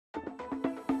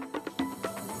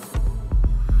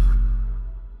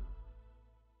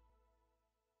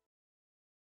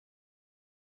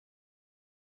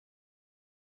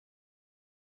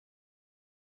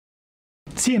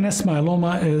CNS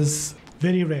myeloma is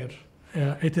very rare.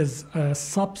 It is a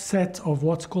subset of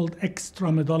what's called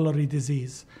extramedullary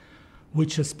disease,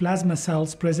 which is plasma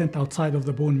cells present outside of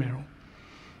the bone marrow.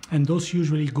 And those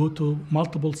usually go to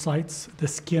multiple sites. The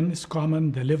skin is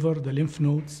common, the liver, the lymph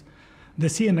nodes. The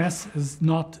CNS is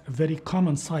not a very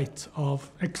common site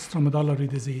of extramedullary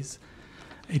disease.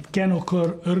 It can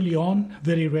occur early on,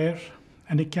 very rare,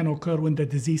 and it can occur when the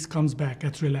disease comes back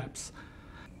at relapse.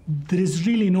 There is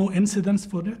really no incidence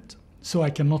for it, so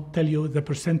I cannot tell you the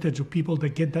percentage of people that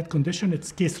get that condition.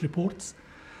 It's case reports.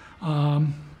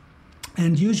 And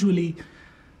usually,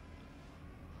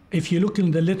 if you look in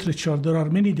the literature, there are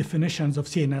many definitions of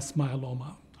CNS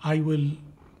myeloma. I will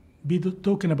be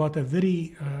talking about a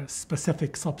very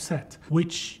specific subset,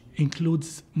 which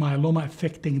includes myeloma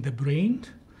affecting the brain,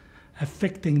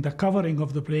 affecting the covering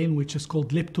of the brain, which is called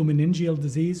leptomeningeal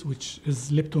disease, which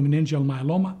is leptomeningeal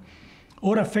myeloma,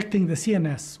 or affecting the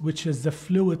CNS, which is the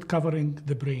fluid covering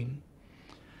the brain.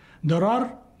 There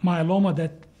are myeloma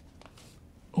that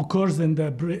occurs in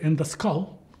the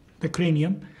skull, the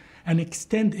cranium, and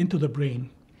extend into the brain.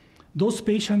 Those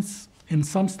patients, in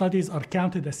some studies, are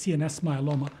counted as CNS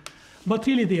myeloma, but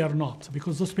really they are not,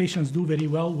 because those patients do very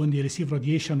well when they receive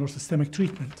radiation or systemic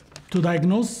treatment. To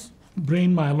diagnose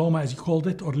brain myeloma, as you called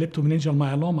it, or leptomeningeal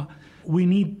myeloma, we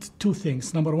need two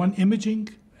things. Number one, imaging,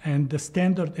 and the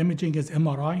standard imaging is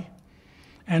MRI.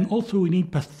 And also we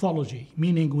need pathology,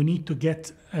 meaning we need to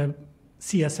get a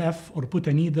CSF or put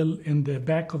a needle in the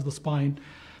back of the spine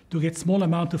to get small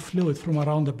amount of fluid from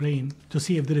around the brain to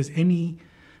see if there is any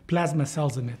plasma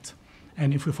cells in it.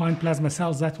 And if we find plasma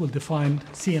cells, that will define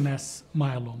CNS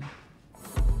myeloma.